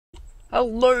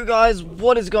Hello guys,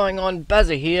 what is going on?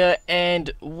 Bazza here,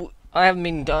 and I haven't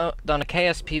been done a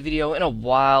KSP video in a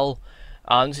while.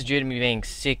 This is due to me being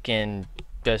sick and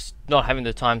just not having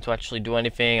the time to actually do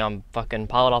anything. I'm fucking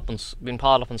been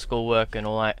piled up on schoolwork and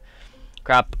all that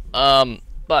crap.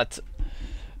 But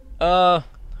we're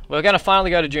gonna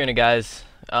finally go to Duna, guys.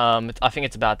 I think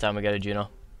it's about time we go to Duna.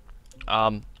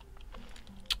 I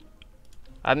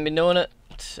haven't been doing it,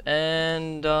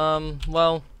 and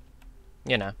well,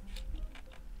 you know.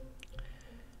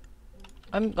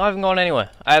 I haven't gone anywhere.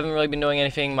 I haven't really been doing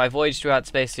anything. My Voyage throughout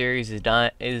Space series is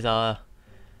dying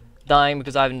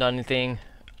because I haven't done anything.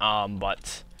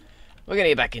 But we're gonna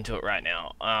get back into it right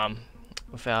now.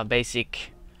 With our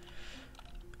basic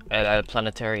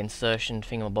planetary insertion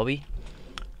thingamabobby.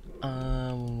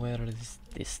 Where is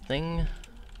this thing?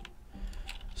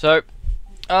 So,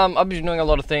 I've been doing a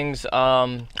lot of things.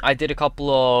 I did a couple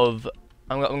of.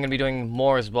 I'm gonna be doing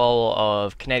more as well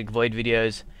of kinetic void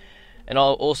videos. And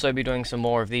I'll also be doing some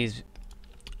more of these,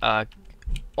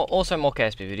 also more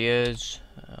KSP videos,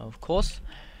 of course.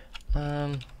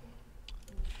 But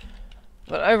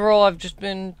overall, I've just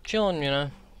been chilling, you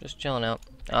know, just chilling out.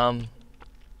 Doing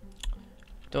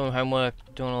homework,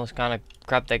 doing all this kind of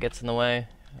crap that gets in the way.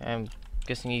 I'm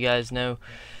guessing you guys know,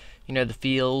 the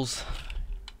feels.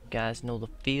 You guys know the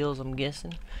feels, I'm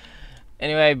guessing.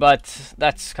 Anyway, but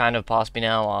that's kind of past me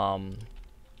now.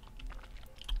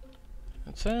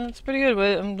 It's pretty good.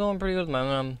 I'm doing pretty good at the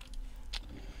moment.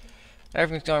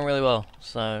 Everything's going really well.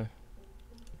 So,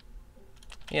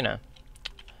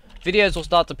 videos will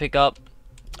start to pick up.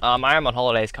 I am on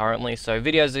holidays currently, so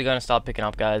videos are going to start picking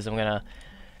up, guys. I'm gonna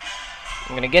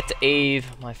get to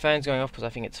Eve. My phone's going off because I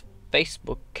think it's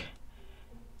Facebook.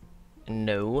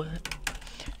 No,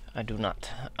 I do not.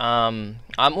 I'm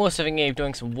also thinking of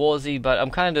doing some Warzy, but I'm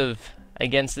kind of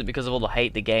against it because of all the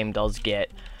hate the game does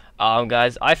get.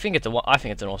 Guys, I think it's an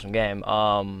awesome game.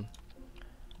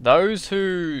 Those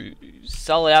who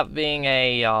sell it out being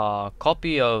a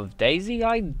copy of Daisy,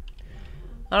 I don't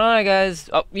know, guys.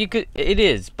 It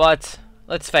is, but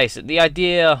let's face it, the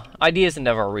ideas are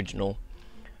never original.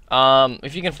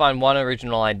 If you can find one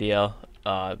original idea,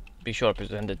 be sure to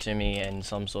present it to me in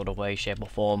some sort of way, shape, or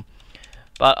form.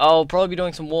 But I'll probably be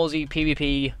doing some Warzy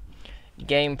PvP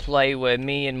gameplay where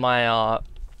me and my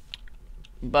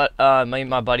me and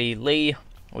my buddy Lee,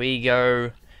 we go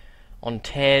on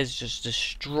tears, just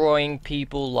destroying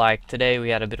people. Like today, we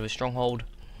had a bit of a stronghold,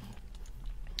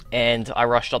 and I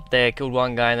rushed up there, killed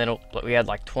one guy, and then we had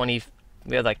like 20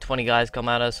 guys come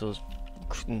at us. It was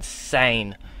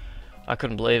insane. I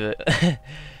couldn't believe it.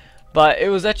 But it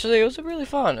was really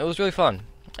fun. It was really fun,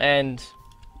 and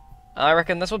I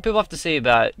reckon that's what people have to see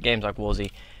about games like Warzy.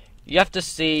 You have to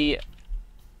see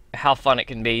how fun it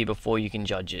can be before you can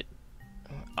judge it.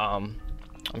 I'm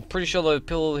pretty sure there are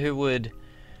people who would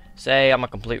say I'm a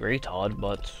complete retard,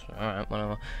 but alright,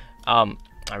 whatever. I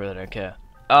really don't care.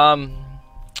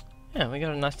 Yeah, we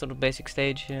got a nice little basic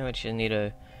stage here, which you need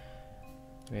to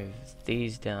move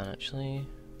these down actually.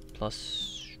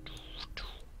 Plus,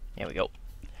 there we go.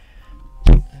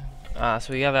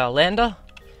 So we have our lander.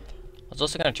 I was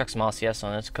also going to chuck some RCS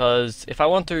on it, because if I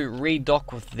want to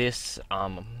redock with this,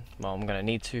 well, I'm going to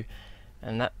need to,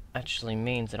 and that actually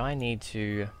means that I need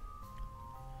to.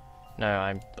 No,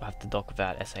 I have to dock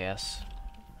without SAS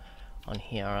on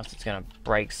here, or else it's gonna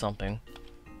break something.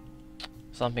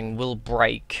 Something will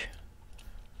break.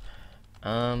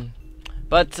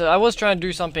 But I was trying to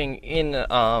do something in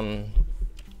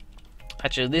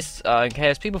actually this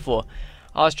KSP before.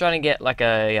 I was trying to get like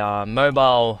a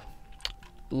mobile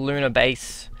lunar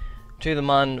base to the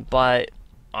Mun, but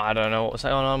I don't know what was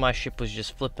going on. My ship was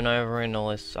just flipping over and all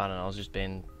this. I don't know. I was just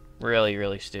being really,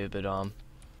 really stupid. I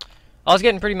was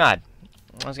getting pretty mad.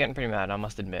 I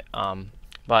must admit.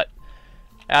 But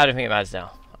I don't think it matters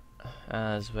now,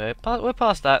 as we're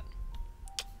past that.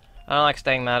 I don't like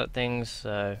staying mad at things,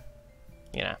 so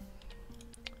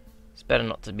it's better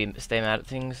not to stay mad at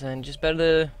things, and just better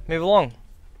to move along.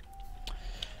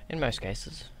 In most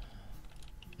cases.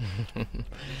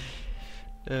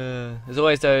 There's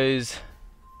always those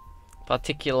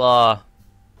particular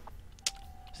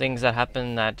things that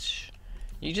happen that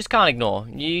you just can't ignore.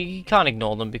 You can't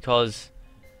ignore them because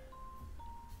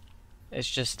it's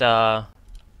just that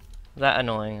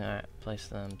annoying. Alright, place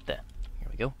them there. Here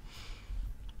we go.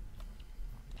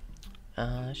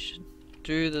 I should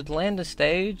do the lander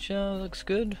stage. Looks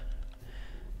good.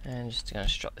 And just gonna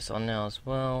strut this on now as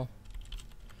well.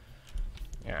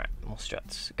 Alright, more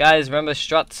struts. Guys, remember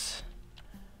struts.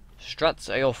 Struts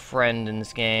are your friend in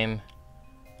this game.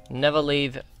 Never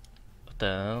leave. What the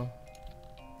hell?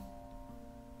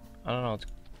 I don't know what's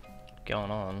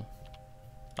going on.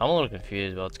 I'm a little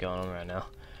confused about what's going on right now.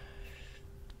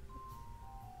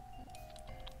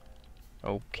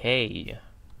 Okay.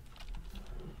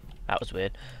 That was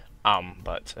weird.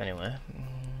 But anyway.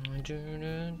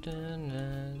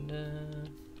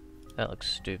 That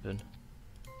looks stupid.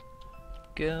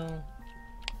 Go.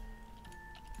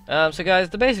 So guys,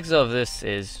 the basics of this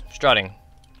is strutting.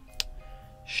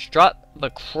 Strut the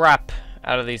crap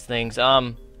out of these things.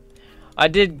 I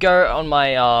did go on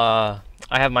my, I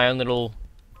have my own little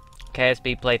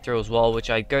KSB playthrough as well, which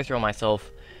I go through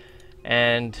myself.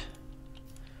 And,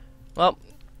 well,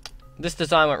 this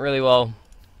design went really well.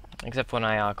 Except when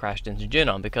I crashed into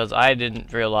Duna, because I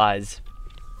didn't realize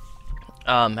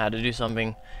how to do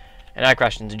something, and I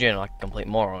crashed into Duna like a complete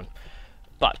moron.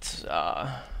 But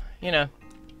you know,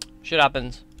 shit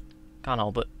happens. Can't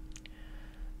help it.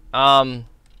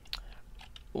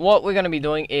 What we're going to be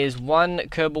doing is one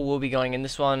Kerbal will be going in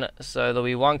this one, so there'll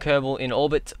be one Kerbal in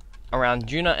orbit around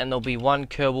Duna, and there'll be one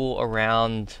Kerbal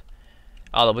around.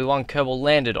 There'll be one Kerbal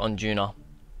landed on Duna.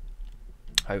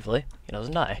 Hopefully, he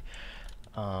doesn't die.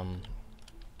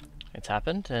 It's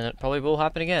happened, and it probably will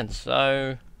happen again,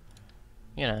 so,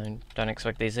 you know, don't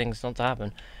expect these things not to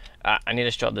happen. I need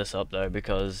to shut this up, though,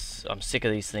 because I'm sick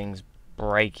of these things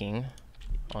breaking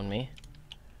on me.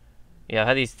 Yeah, I've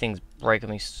had these things break on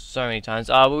me so many times.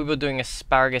 We were doing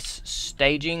asparagus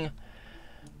staging.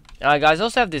 Guys, I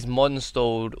also have this mod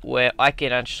installed where I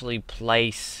can actually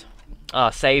place,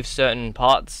 save certain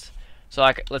parts. So,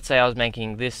 like, let's say I was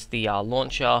making this the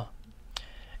launcher,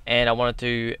 and I wanted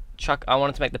to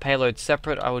make the payload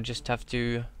separate. I would just have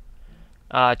to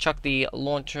chuck the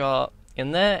launcher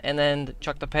in there, and then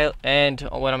chuck the payload. And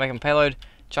when I'm making payload,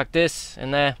 chuck this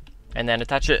in there, and then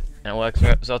attach it, and it works.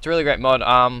 So it's a really great mod.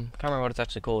 Can't remember what it's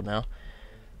actually called now.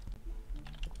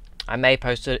 I may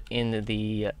post it in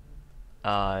the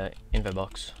info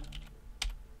box.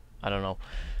 I don't know.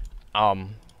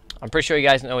 I'm pretty sure you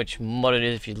guys know which mod it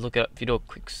is if you look it up, if you do a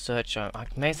quick search.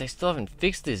 Like, man, they still haven't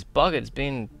fixed this bug. It's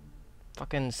been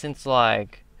fucking since,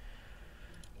 like,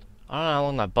 I don't know how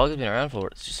long that bug's been around for.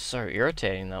 It's just so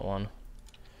irritating, that one.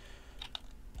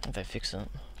 I think they fix it.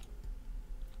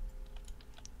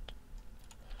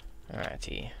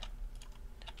 Alrighty.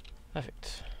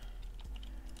 Perfect.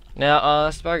 Now,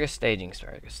 asparagus staging.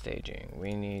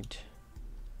 We need...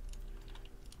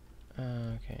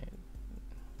 okay.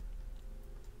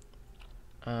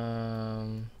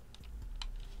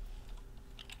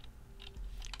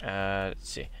 Let's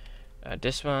see.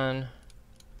 This one.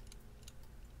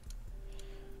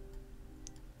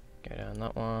 Go down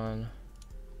that one.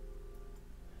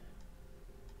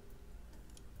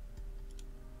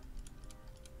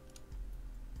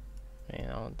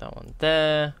 And I want that one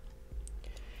there.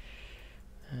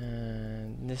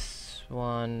 And this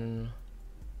one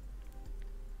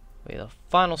will be the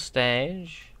final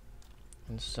stage.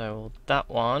 And so will that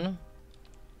one.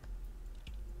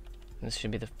 This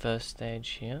should be the first stage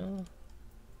here.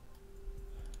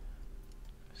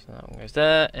 So that one goes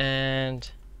there, and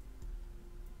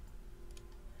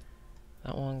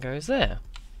that one goes there.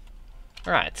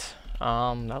 Alright,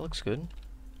 that looks good.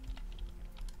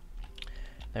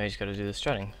 Now we just gotta do the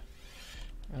strutting.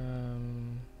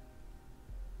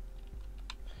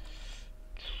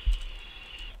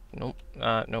 Nope,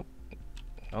 nope.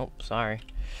 Nope, sorry.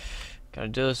 Gotta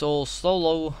do this all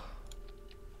solo.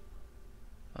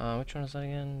 Which one is that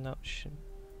again? That should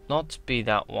not be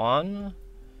that one.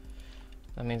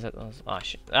 That means that was... oh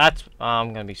shit. That's...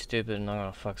 I'm gonna be stupid and I'm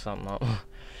gonna fuck something up.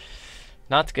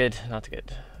 Not good, not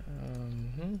good.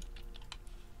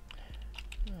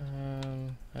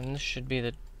 And this should be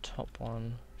the top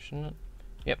one, shouldn't it?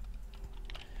 Yep.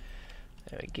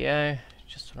 There we go.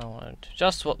 Just what I wanted.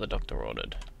 Just what the doctor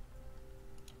ordered.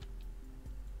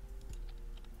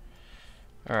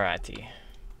 Alrighty.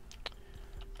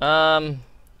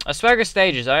 Asparagus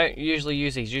stages. I don't usually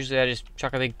use these. Usually I just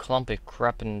chuck a big clump of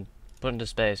crap and put it into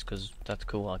space because that's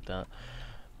cool like that.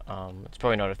 It's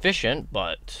probably not efficient,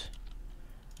 but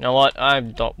you know what?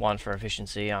 I'm not one for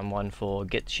efficiency. I'm one for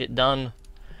get shit done.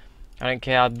 I don't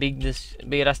care how big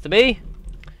it has to be.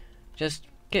 Just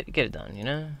get it done, you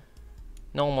know?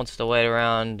 No one wants to wait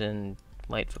around and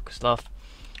wait for stuff.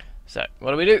 So,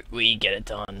 what do? We get it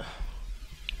done.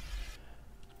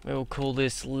 We'll call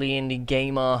this Leandy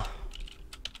Gamer.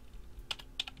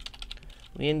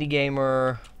 Leandy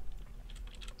Gamer.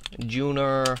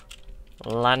 Junior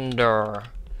Lander.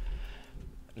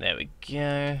 There we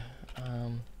go.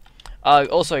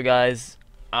 Also, guys,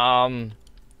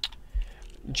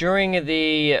 during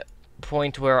the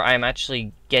point where I'm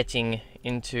actually getting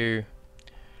into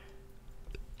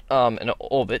an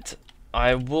orbit,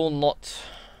 I will not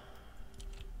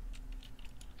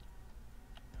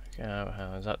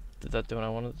Did that do what I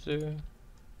wanted to do?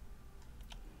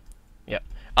 Yep.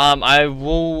 I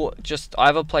will just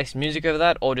either place music over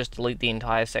that or just delete the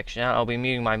entire section out. I'll be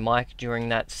muting my mic during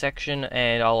that section,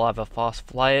 and I'll either fast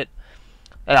forward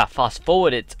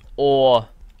it, or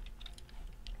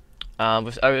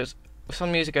with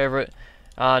some music over it.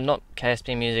 Not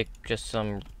KSP music, just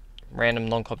some random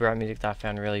non-copyright music that I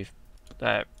found really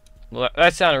that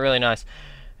sounded really nice,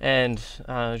 and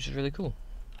which is really cool.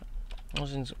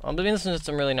 I've been listening to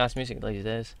some really nice music these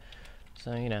days,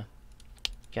 so you know.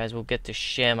 You guys will get to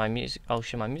share my music. I'll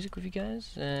share my music with you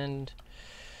guys, and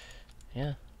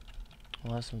yeah,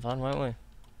 we'll have some fun, won't we?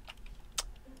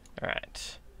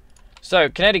 Alright. So,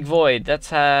 Kinetic Void, that's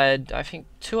had, I think,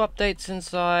 2 updates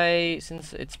since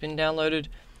it's been downloaded,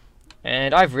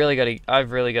 and I've really got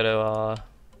to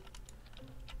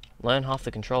learn half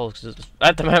the controls, because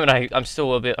at the moment I'm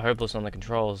still a bit hopeless on the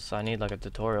controls. So I need like a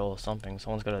tutorial or something.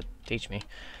 Someone's got to teach me.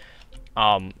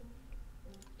 But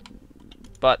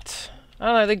I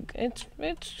don't know. I think I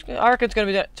reckon it's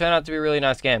gonna turn out to be a really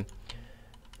nice game.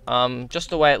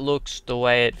 Just the way it looks, the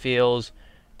way it feels,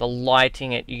 the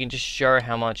lighting. You can just show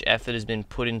how much effort has been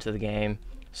put into the game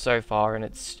so far, and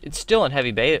it's still in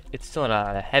heavy beta. It's still in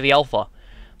a heavy alpha.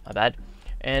 My bad.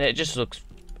 And it just looks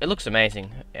amazing.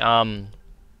 And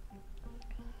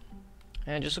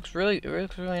it just looks really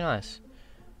nice.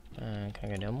 Can I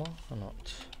go down more or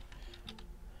not?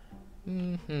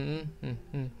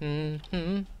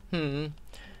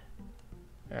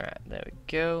 Alright, there we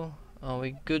go. Are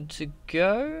we good to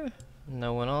go?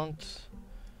 No, we're not.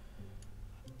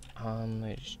 Let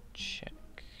me just check.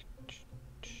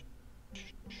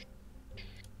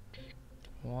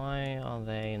 Why are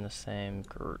they in the same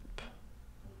group?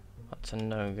 That's a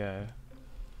no-go.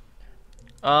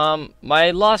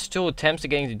 My last 2 attempts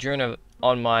at getting to Duna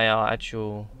on my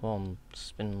actual, well,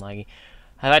 it's been laggy,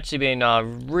 have actually been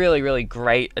really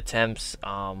great attempts.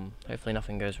 Hopefully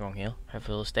nothing goes wrong here.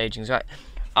 Hopefully all the staging's right.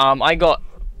 I got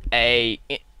a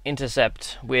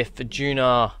intercept with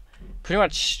Duna pretty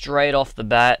much straight off the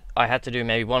bat. I had to do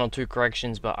maybe 1 or 2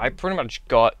 corrections, but I pretty much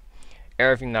got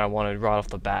everything that I wanted right off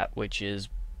the bat, which is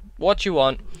what you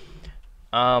want.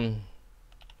 And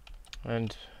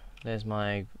there's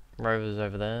my rovers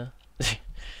over there.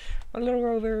 My little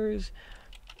rovers.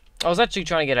 I was actually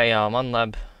trying to get a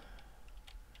unlab.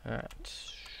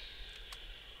 Alright.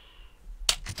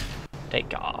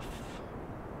 Take off.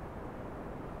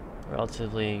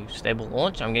 Relatively stable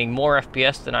launch. I'm getting more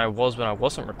FPS than I was when I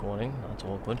wasn't recording. That's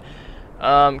awkward.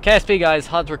 KSP guys,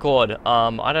 hard to record.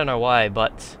 I don't know why,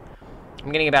 but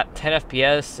I'm getting about 10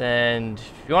 FPS, and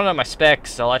if you want to know my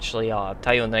specs, I'll actually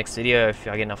tell you in the next video if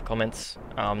I get enough comments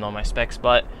on my specs.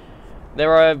 But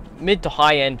there are mid to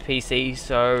high end PC,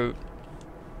 so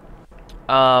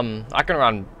I can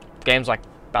run games like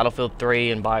Battlefield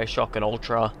 3 and Bioshock at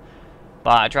Ultra,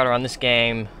 but I try to run this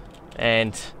game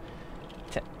and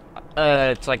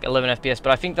it's like 11 FPS,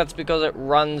 but I think that's because it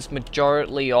runs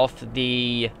majority off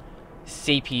the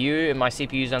CPU, and my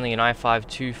CPU is only an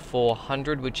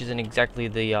i5-2400, which isn't exactly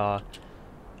the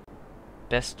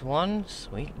best one.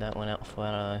 Sweet, that went out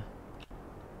for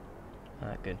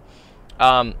good.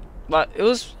 But it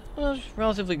was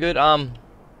relatively good.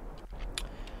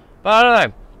 But I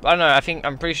don't know.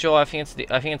 I'm pretty sure. I think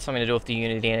it's something to do with the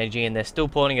Unity energy, and they're still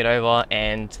porting it over,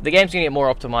 and the game's gonna get more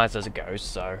optimized as it goes.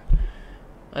 So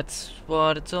that's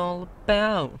what it's all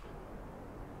about.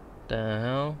 The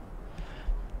hell.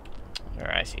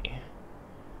 Alrighty.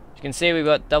 As you can see, we've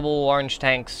got double orange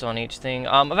tanks on each thing.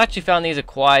 I've actually found these are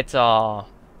quite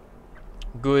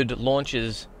good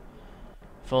launches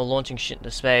for launching shit into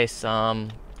space.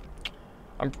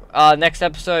 Next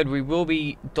episode, we will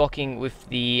be docking with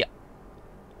the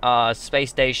space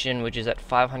station, which is at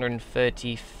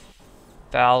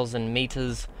 530,000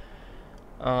 meters.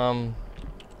 And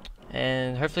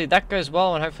hopefully that goes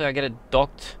well, and hopefully I get it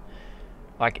docked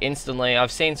like instantly.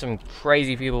 I've seen some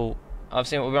crazy people.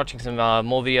 We're watching some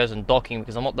more videos on docking,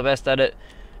 because I'm not the best at it,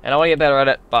 and I want to get better at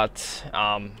it. But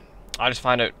I just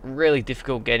find it really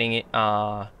difficult getting it,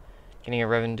 getting a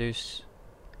revenduce,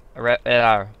 not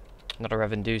a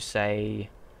revenduce, I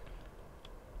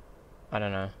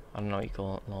don't know what you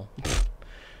call it. Lol.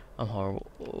 I'm horrible.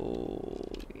 Ooh,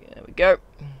 yeah, there we go.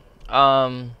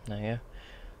 There you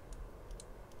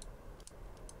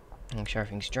go. Make sure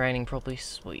everything's draining properly.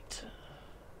 Sweet.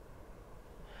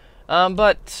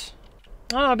 But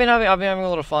I don't know, I've been having a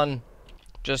lot of fun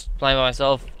just playing by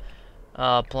myself,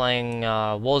 playing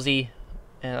Warzy,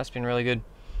 and that's been really good.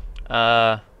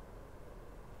 Well,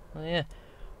 yeah.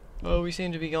 Well, we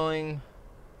seem to be going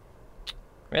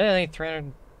really, I think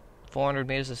 300, 400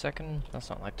 meters a second. That's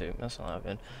not that good.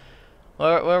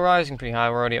 we're rising pretty high.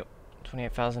 We're already at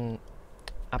 28,000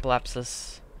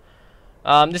 apoapsis.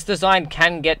 This design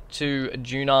can get to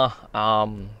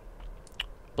Duna.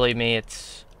 Believe me,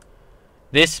 it's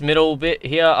this middle bit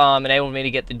here enabled me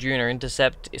to get the Duna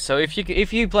intercept. So if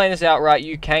you plan this out right,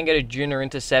 you can get a Duna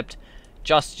intercept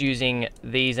just using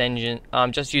these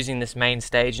just using this main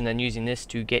stage, and then using this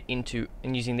to get into,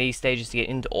 and using these stages to get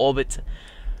into orbit.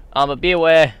 But be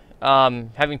aware,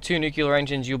 having 2 nuclear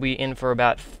engines, you'll be in for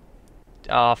about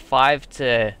 5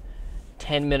 to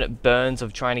 10 minute burns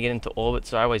of trying to get into orbit.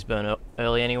 So I always burn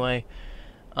early anyway.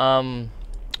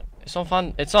 It's not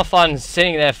fun. It's not fun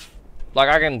sitting there. Like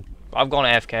I've gone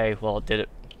AFK while I did it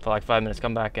for like 5 minutes.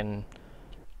 Come back and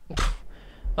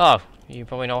oh, you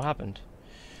probably know what happened.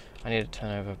 I need to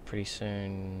turn over pretty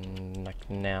soon, like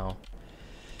now,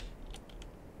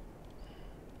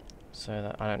 so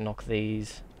that I don't knock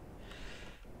these.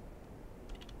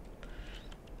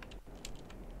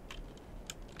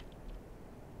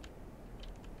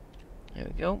 There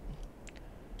we go.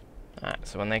 Alright,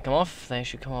 so when they come off, they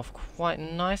should come off quite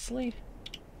nicely.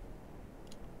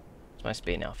 What's my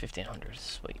speed now? 1500.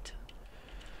 Sweet.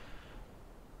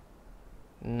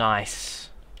 Nice.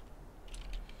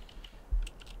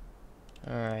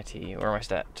 Alrighty, where am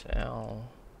I at? I'll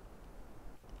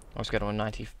just go to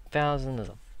 90,000. There's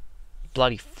a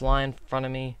bloody fly in front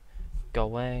of me. Go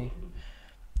away.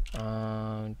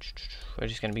 We're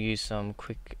just going to use some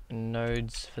quick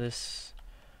nodes for this,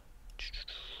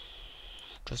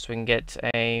 just so we can get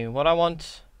what I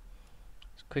want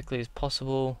as quickly as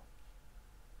possible.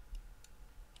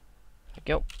 There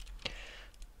we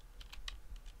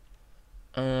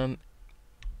go.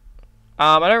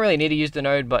 I don't really need to use the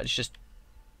node, but it's just,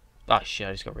 oh shit,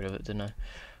 I just got rid of it, didn't I?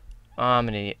 I'm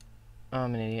an idiot.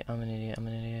 I'm an idiot. I'm an idiot. I'm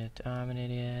an idiot. I'm an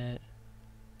idiot.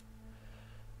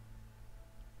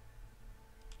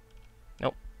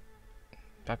 Nope.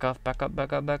 Back off. Back up.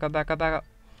 Back up. Back up. Back up. Back up.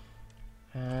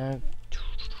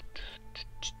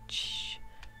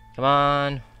 Come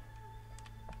on.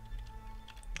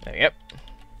 There we go.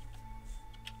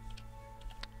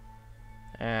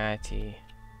 Alrighty.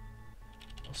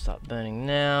 We'll start burning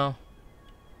now,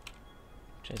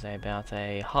 which is about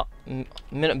a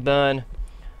minute burn.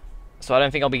 So I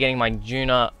don't think I'll be getting my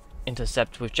Duna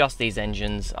intercept with just these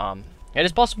engines. It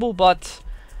is possible, but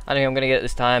I don't think I'm going to get it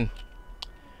this time.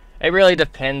 It really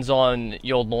depends on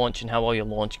your launch and how well your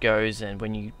launch goes, and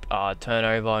when you turn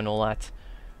over and all that.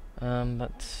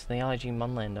 But the LIG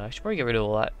Munlander, I should probably get rid of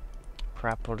all that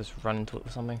crap or just run into it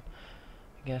with something,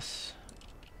 I guess.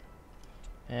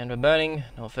 And we're burning,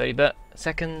 another 30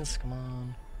 seconds, come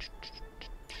on.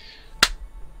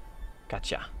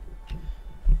 Gotcha.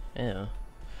 Ew.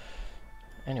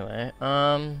 Anyway,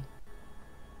 no,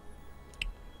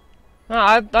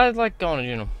 I like going to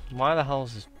Duna. Why the hell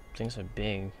is this thing so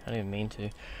big? I didn't even mean to.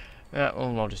 Yeah,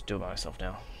 well, I'll just do it by myself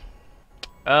now.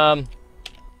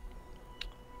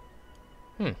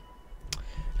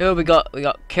 Who we got? We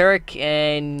got Carrick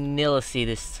and Nilisi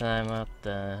this time. What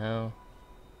the hell?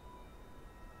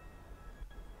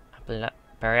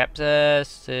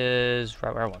 Periaptus is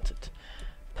right where I want it.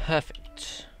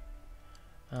 Perfect.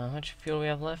 How much fuel do we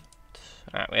have left?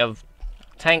 Alright, we have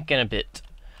a tank and a bit.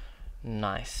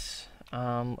 Nice.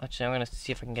 Actually, I'm gonna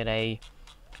see if I can get a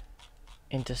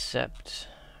intercept.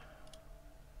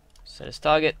 Set as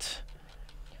target.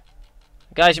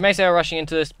 Guys, you may say I'm rushing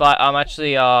into this, but I'm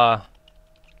actually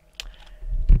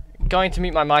going to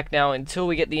mute my mic now until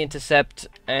we get the intercept,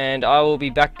 and I will be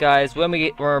back, guys, when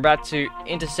we're about to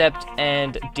intercept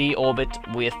and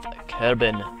deorbit with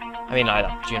Kerbal. I mean,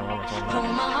 Duna, what am I talking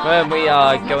about? When we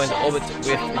go into orbit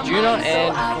with Duna,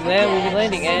 and from there we'll be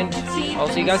landing, and I'll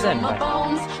see you guys then. Bye.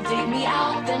 Dig me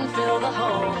out, then fill the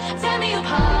hole. Tear me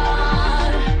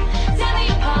apart. Tear me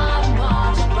apart and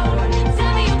watch it burn.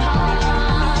 Tear me apart.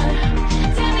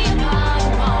 Tear me apart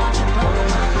and watch it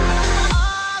burn.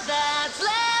 All that's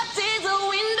left is a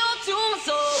window to my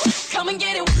soul. Come and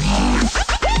get it.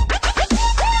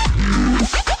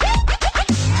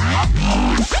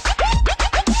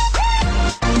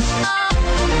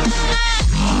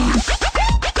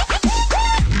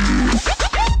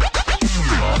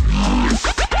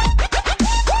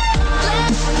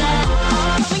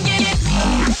 Come and get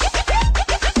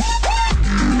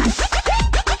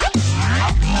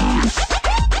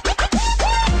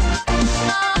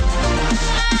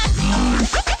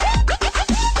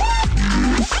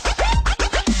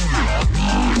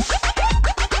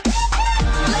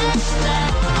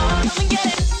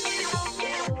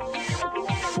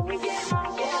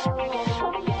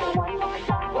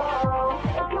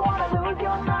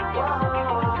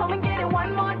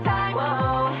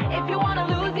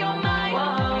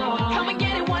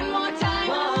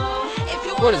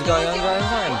What is going on, guys?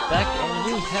 I am back, and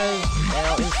we have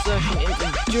our insertion into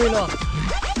Duna,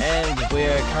 and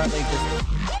we're currently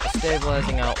just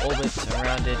stabilizing our orbit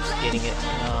around it, getting it,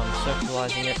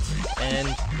 circularizing it,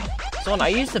 and so on. I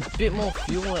used a bit more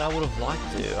fuel than I would have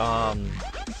liked to,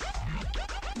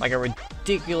 like a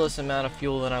ridiculous amount of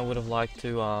fuel than I would have liked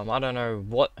to. I don't know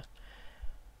what.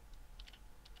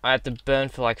 I had to burn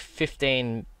for like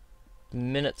 15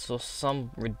 minutes or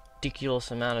some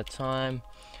ridiculous amount of time.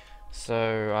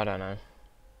 So, I don't know.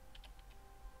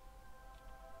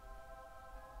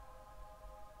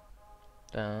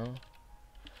 Down.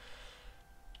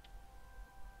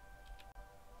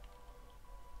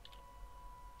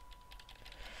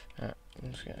 Alright,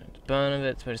 I'm just going to burn a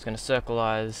bit, so we're just going to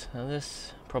circularize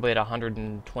this, probably at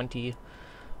 120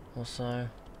 or so.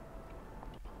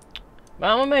 But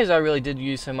I'm amazed I really did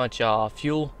use so much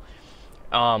fuel.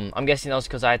 I'm guessing that was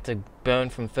because I had to burn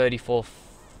from 34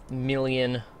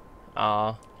 million.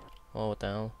 Oh, what the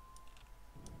hell?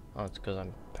 Oh, it's because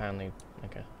I'm apparently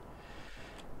okay.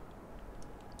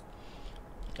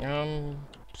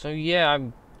 So yeah,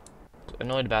 I'm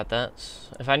annoyed about that.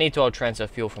 If I need to, I'll transfer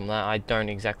fuel from that. I don't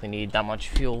exactly need that much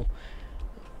fuel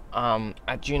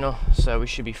at Duna, so we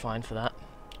should be fine for that.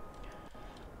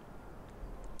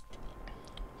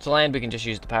 To land, we can just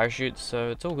use the parachutes,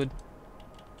 so it's all good.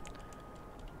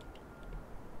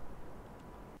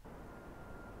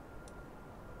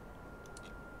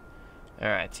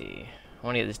 Alrighty, I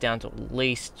want to get this down to at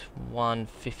least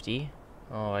 150.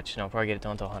 Oh, actually, no, I'll probably get it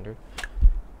down to 100.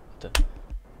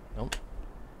 Nope.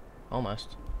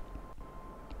 Almost.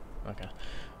 Okay.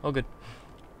 All good.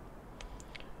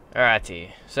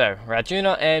 Alrighty, so we're at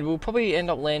Duna, and we'll probably end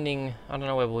up landing. I don't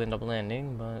know where we'll end up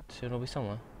landing, but it'll be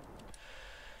somewhere.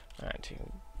 Alright,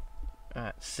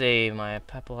 see, my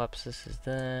apoapsis is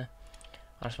there.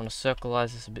 I just want to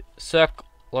circularize this a bit,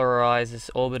 circularize this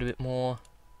orbit a bit more.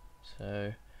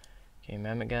 So, okay,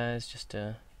 moment, guys, just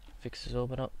to fix this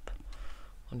orbit up.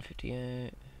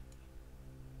 158,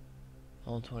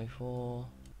 124,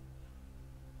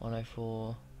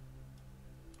 104,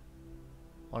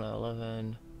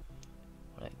 111,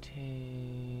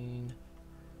 118,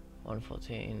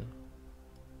 114,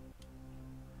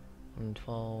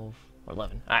 112,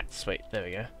 111. Alright, sweet, there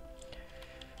we go.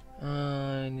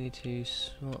 I need to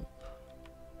swap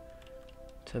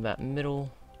to about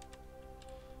middle.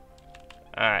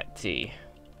 Alrighty.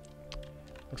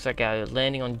 Looks like our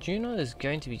landing on Duna is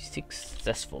going to be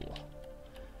successful.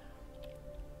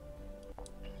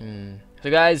 So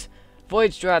guys,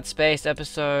 Voyage throughout space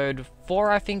episode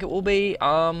 4, I think it will be.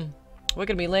 We're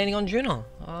gonna be landing on Duna.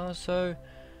 So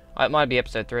it might be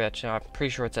episode 3 actually. I'm pretty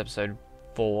sure it's episode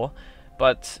 4,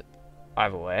 but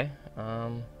either way,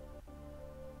 it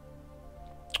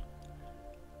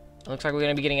looks like we're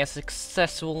gonna be getting a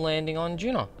successful landing on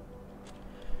Duna.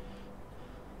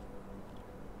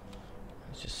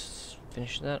 Let's just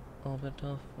finish that all bit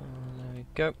off. There we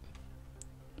go.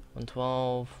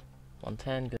 112,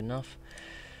 110, good enough.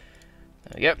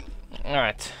 There we go.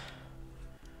 Alright.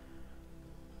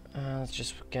 Let's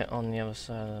just get on the other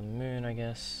side of the moon, I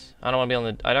guess. I don't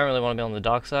really want to be on the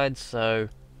dark side, so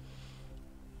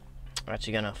we're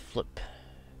actually gonna flip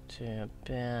to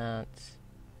about.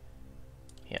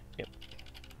 Yep. There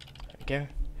we go.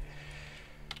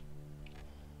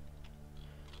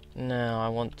 Now I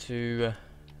want to.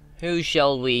 Who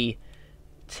shall we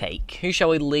take? Who shall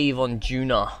we leave on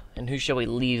Duna? And who shall we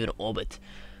leave in orbit?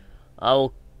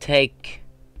 I'll take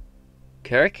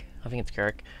Kirk. I think it's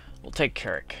Kirk. We'll take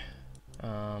Kirk.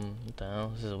 What the hell?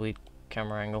 This is a weird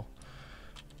camera angle.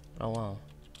 Oh wow.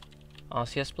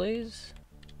 RCS, please.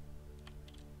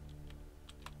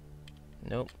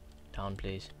 Nope. Down,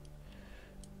 please.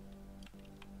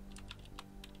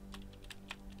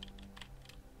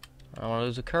 I don't want to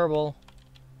lose a Kerbal.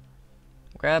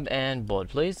 Grab and board,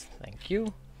 please. Thank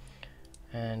you.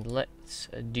 And let's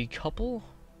decouple.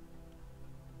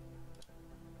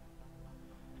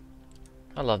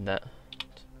 I love that.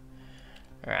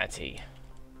 Alrighty.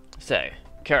 So,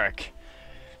 Kirk.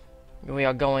 We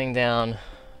are going down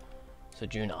to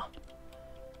Duna.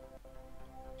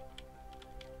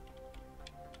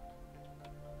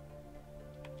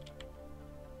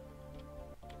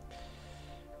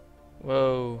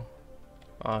 Whoa.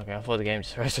 Oh, okay, I thought the game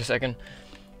just froze for a second.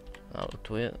 That looked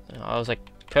weird. I was like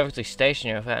perfectly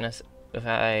stationary without a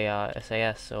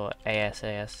SAS or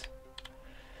ASAS.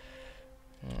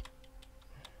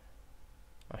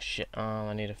 Oh shit,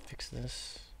 I need to fix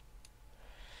this.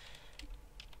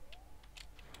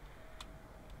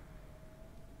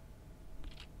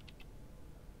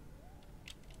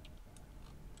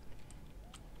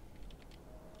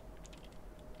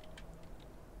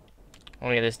 I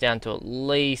want to get this down to at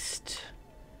least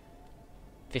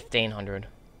 1,500.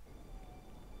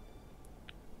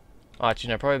 Oh, actually,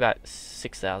 no, probably about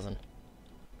 6,000.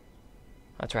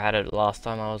 That's where I had it last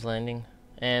time I was landing.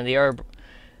 And the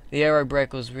aero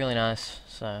brake was really nice,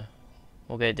 so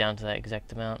we'll get it down to that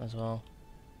exact amount as well.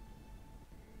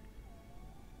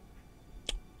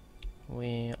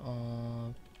 We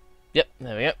are... Yep,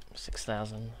 there we go.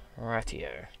 6,000.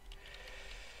 Rightio.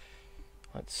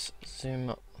 Let's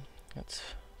zoom up. Let's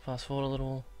fast forward a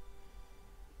little.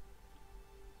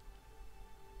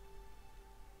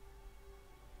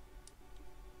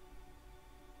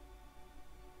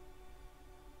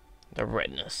 The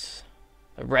redness.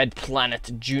 The red planet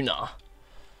Duna.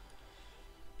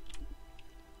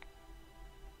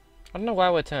 I don't know why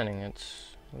we're turning.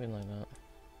 It's weird like that.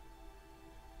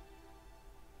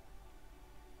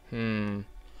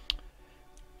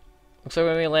 Looks like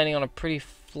we're going to be landing on a pretty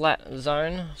flat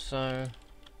zone, so...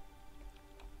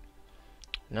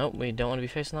 Nope, we don't want to be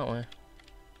facing that way. I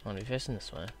want to be facing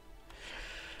this way.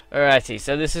 Alrighty,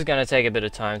 so this is going to take a bit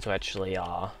of time to actually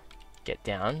get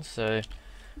down, so...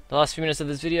 The last few minutes of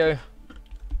this video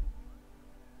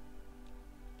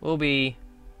will be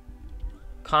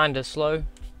kinda slow,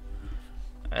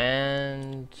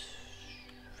 and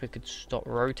if we could stop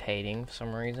rotating for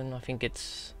some reason. I think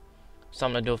it's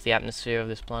something to do with the atmosphere of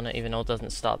this planet, even though it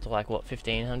doesn't start to like what,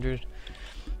 1,500?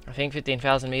 I think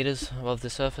 15,000 meters above the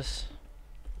surface.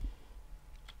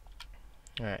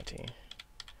 Alrighty.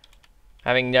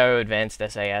 Having no advanced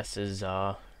SAS is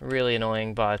really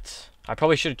annoying, but I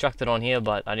probably should have chucked it on here,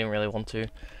 but I didn't really want to.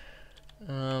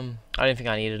 I didn't think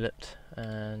I needed it,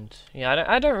 and yeah,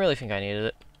 I don't really think I needed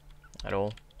it at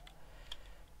all.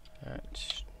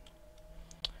 Alright.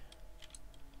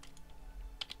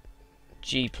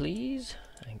 G, please.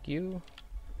 Thank you.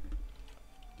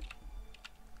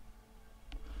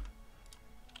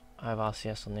 I have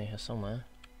RCS on there here somewhere.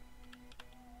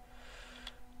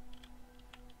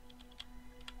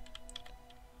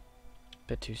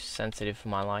 Bit too sensitive for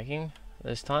my liking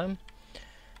this time.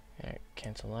 Alright,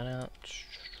 cancel that out.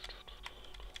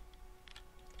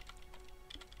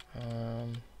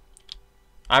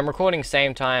 I'm recording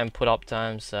same time, put up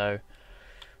time, so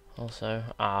also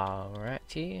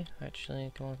alrighty.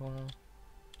 Actually, come on.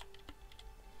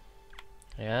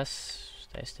 Yes,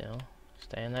 stay still.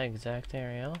 Stay in that exact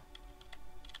area.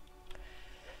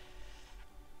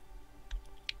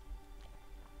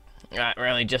 Alright, we're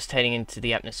only just heading into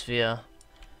the atmosphere.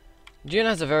 Dune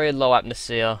has a very low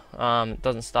atmosphere. It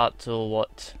doesn't start till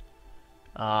what?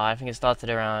 I think it starts at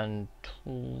around...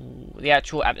 The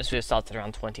actual atmosphere starts at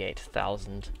around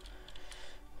 28,000.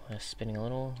 We're spinning a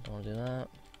little. Don't want to do that.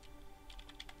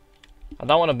 I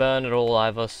don't want to burn at all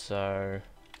either, so...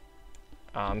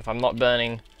 if I'm not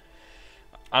burning...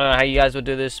 I don't know how you guys would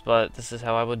do this, but this is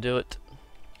how I would do it.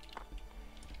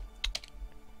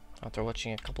 After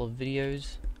watching a couple of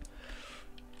videos.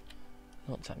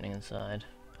 What's happening inside?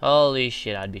 Holy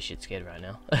shit, I'd be shit scared right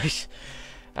now.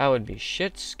 I would be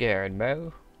shit scared,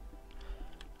 bro.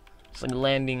 It's like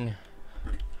landing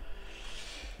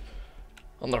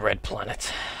on the red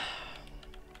planet.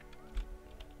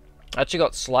 I actually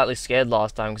got slightly scared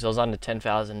last time because I was under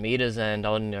 10,000 meters, and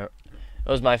I wouldn't know. It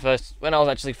was my first, when I was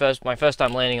actually my first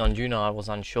time landing on Duna. I was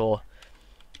unsure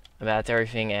about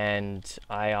everything, and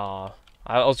I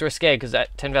was really scared because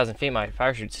at 10,000 feet my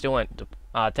parachute still went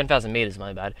 10,000 meters,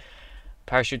 my bad.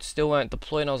 Parachutes still weren't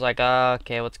deployed, and I was like,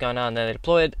 okay, what's going on? And then they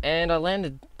deployed, and I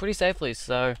landed pretty safely.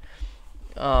 So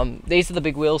these are the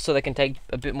big wheels, so they can take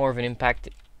a bit more of an impact.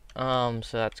 So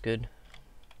that's good.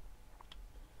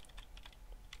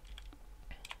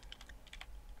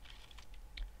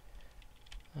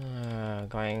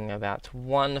 Going about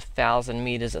 1,000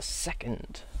 meters a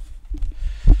second.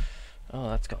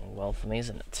 Oh, that's going well for me,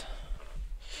 isn't it?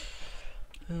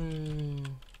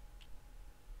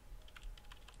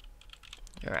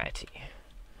 Alrighty.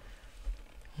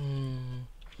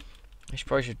 I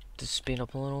probably should just speed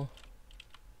up a little.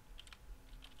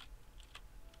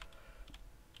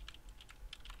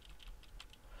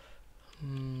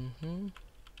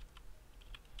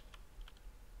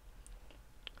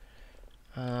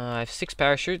 I have 6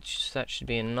 parachutes, so that should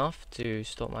be enough to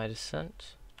stop my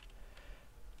descent.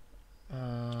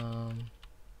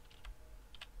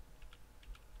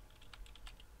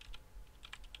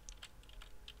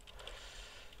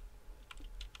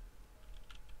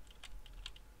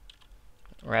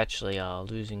 We're actually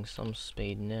losing some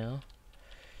speed now.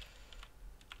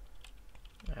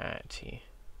 Alrighty.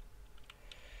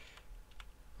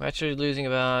 We're actually losing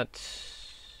about...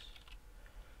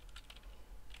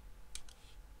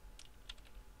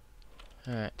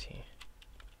 Alrighty.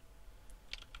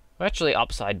 We're actually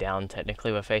upside down,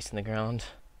 technically. We're facing the ground.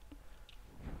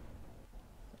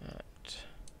 Right.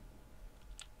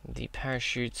 The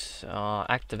parachutes are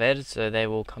activated, so they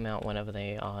will come out whenever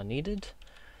they are needed.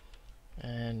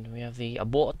 And we have the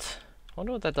abort. I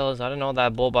wonder what that does. I don't know what that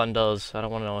abort button does. I don't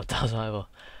want to know what it does either.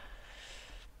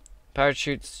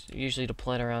 Parachutes usually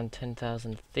deployed around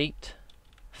 10,000 feet.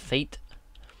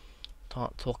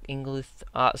 Can't talk English.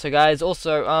 So guys,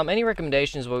 also, any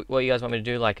recommendations what you guys want me to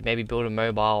do? Like maybe build a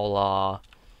mobile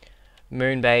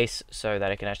moon base so that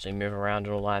it can actually move around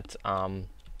and all that. I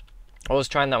was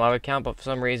trying that on my other account, but for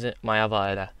some reason my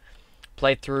other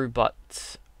playthrough,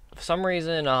 but for some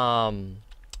reason after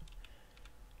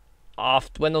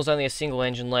when there was only a single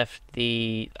engine left,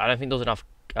 I don't think there was enough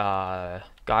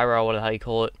gyro, whatever the hell you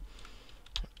call it,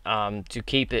 to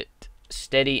keep it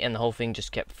steady, and the whole thing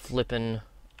just kept flipping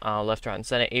left, right, and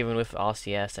center, even with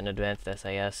RCS and advanced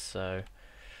SAS. So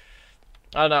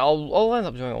I don't know. I'll end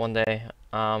up doing it one day.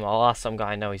 I'll ask some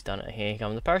guy I know he's done it. Here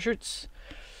come the parachutes.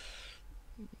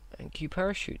 Thank you,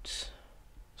 parachutes.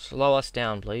 Slow us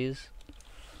down, please.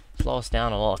 Slow us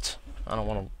down a lot. I don't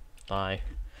want to die.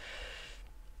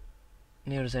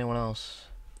 Neither does anyone else.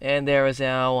 And there is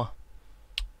our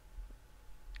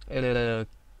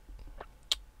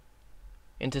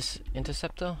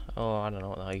interceptor. Oh, I don't know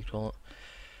what the hell you call it.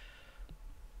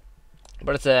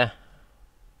 But it's a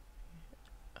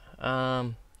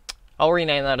I'll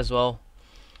rename that as well.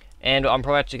 And I'm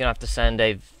probably actually gonna have to send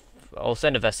I'll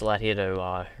send a vessel out here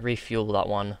to refuel that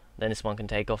one. Then this one can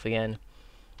take off again.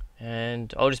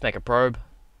 And I'll just make a probe.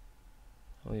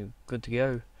 We're good to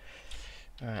go.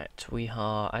 Alright, we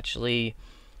are actually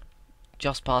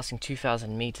just passing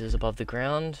 2,000 meters above the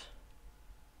ground.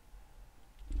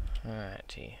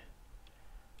 Alrighty.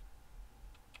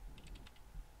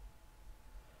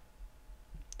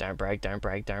 Don't break, don't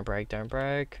break, don't break, don't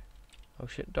break. Oh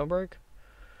shit, don't break.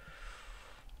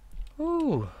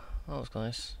 Ooh, that was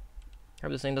close.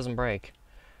 Hope this thing doesn't break.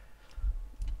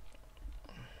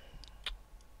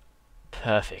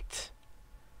 Perfect.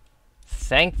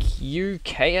 Thank you,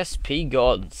 KSP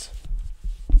gods.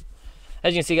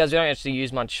 As you can see, guys, we don't actually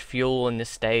use much fuel in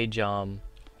this stage. So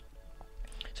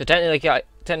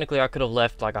technically I could have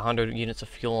left like 100 units of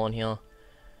fuel on here.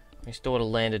 We still would have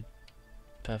landed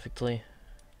perfectly.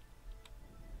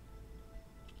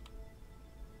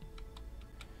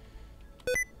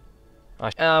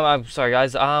 I'm sorry,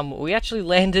 guys. We actually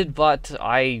landed, but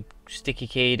I sticky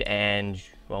keyed, and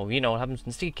well, you know what happens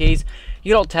when sticky keys.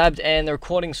 You get alt tabbed, and the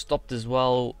recording stopped as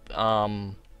well.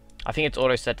 I think it's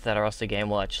auto set to that, or else the game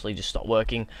will actually just stop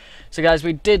working. So, guys,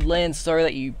 we did land. Sorry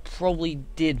that you probably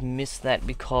did miss that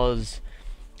because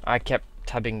I kept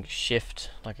tabbing shift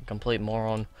like a complete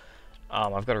moron.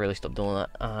 I've got to really stop doing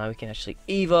that. We can actually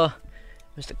either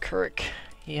Mr. Kirk.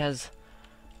 He has.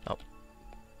 Oh.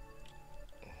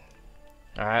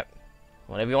 Alright,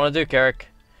 whatever you want to do, Carrick.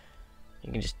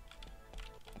 You can just,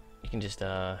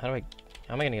 how am I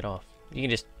gonna get off? You can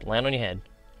just land on your head,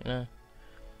 you know?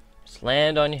 Just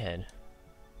land on your head.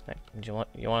 Right, you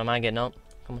want mind getting up?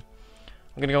 Come on.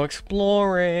 I'm gonna go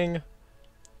exploring.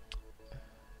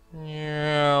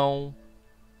 Meow.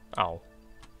 Oh.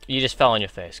 You just fell on your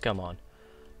face, come on.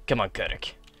 Come on,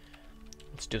 Carrick.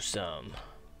 Let's do some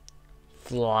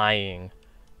flying.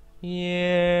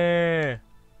 Yeah.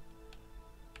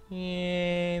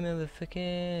 Yeah,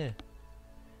 motherfucker.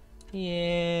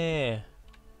 Yeah.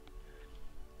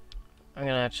 I'm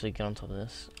gonna actually get on top of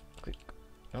this. Quick.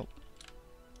 Nope.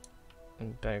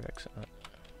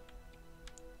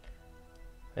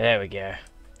 There we go.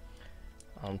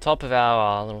 On top of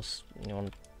our little. You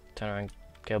want to turn around,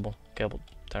 Kerbal,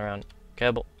 turn around,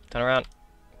 Kerbal, turn around.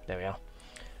 There we are.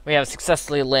 We have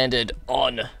successfully landed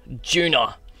on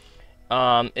Duna.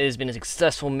 It has been a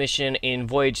successful mission in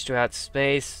Voyage to Outer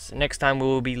Space. Next time we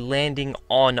will be landing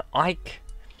on Ike,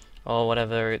 or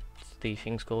whatever the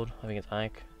thing's called. I think it's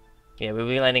Ike. Yeah, we'll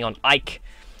be landing on Ike,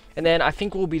 and then I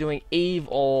think we'll be doing Eve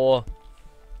or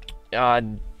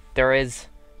Dres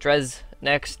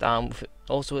next.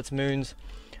 Also its moons.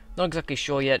 Not exactly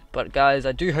sure yet, but guys,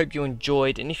 I do hope you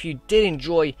enjoyed. And if you did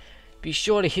enjoy, be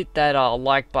sure to hit that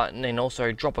like button, and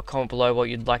also drop a comment below what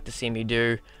you'd like to see me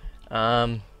do.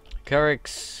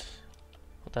 Carrick's,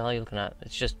 what the hell are you looking at?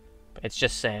 It's just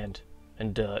sand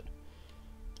and dirt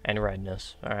and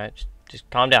redness. Alright, just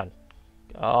calm down.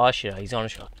 Oh shit, he's on a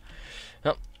shot.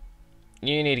 Oh,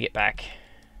 you need to get back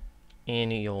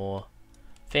in your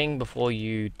thing before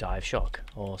you die of shock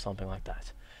or something like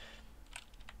that.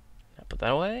 Now put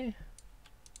that away.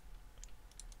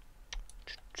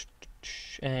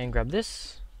 And grab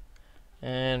this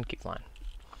and keep flying.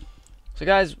 So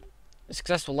guys,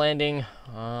 successful landing.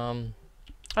 I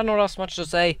don't know what else much to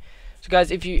say. So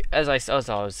guys, if you, as I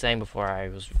was saying before, I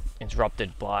was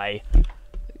interrupted by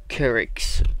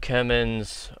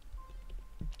Kerman's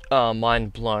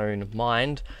mind blown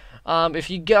mind. If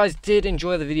you guys did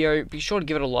enjoy the video, be sure to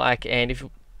give it a like, and if you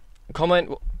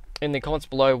comment in the comments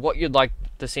below what you'd like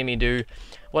to see me do,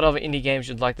 what other indie games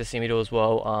you'd like to see me do as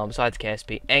well, besides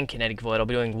KSP and Kinetic Void. I'll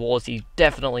be doing Warzy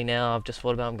definitely now. I've just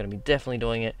thought about it. I'm going to be definitely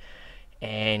doing it.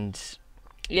 And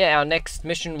yeah, our next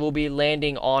mission will be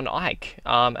landing on Ike,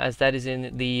 as that is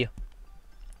in the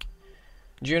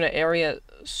Duna area.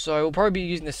 So we'll probably be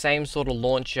using the same sort of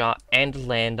launcher and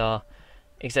lander,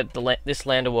 except this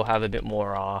lander will have a bit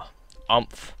more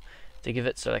oomph to give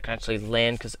it, so they can actually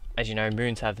land, because as you know,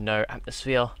 moons have no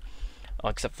atmosphere,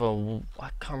 except for,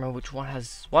 I can't remember which one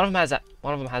has. One of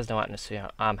them has no atmosphere.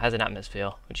 Has an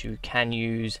atmosphere which you can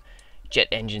use jet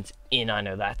engines in. I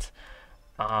know that.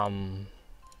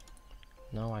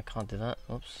 No, I can't do that.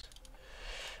 Oops.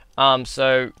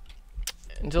 So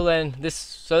until then,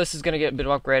 this is gonna get a bit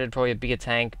of upgraded, probably a bigger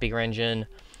tank, bigger engine.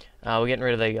 We're getting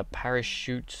rid of the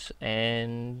parachutes,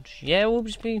 and yeah,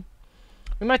 we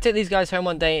might take these guys home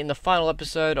one day in the final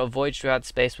episode of Voyage Throughout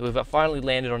Space, where we've finally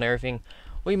landed on everything.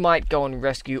 We might go and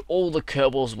rescue all the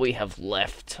Kerbals we have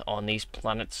left on these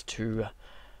planets to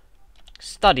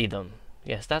study them.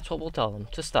 Yes, that's what we'll tell them,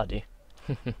 to study.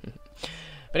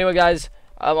 But anyway, guys,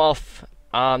 I'm off.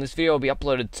 This video will be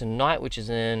uploaded tonight, which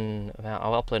is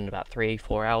I'll upload in about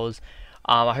 3-4 hours.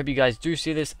 I hope you guys do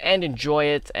see this and enjoy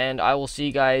it, and I will see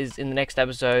you guys in the next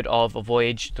episode of A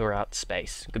Voyage Throughout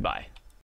Space. Goodbye.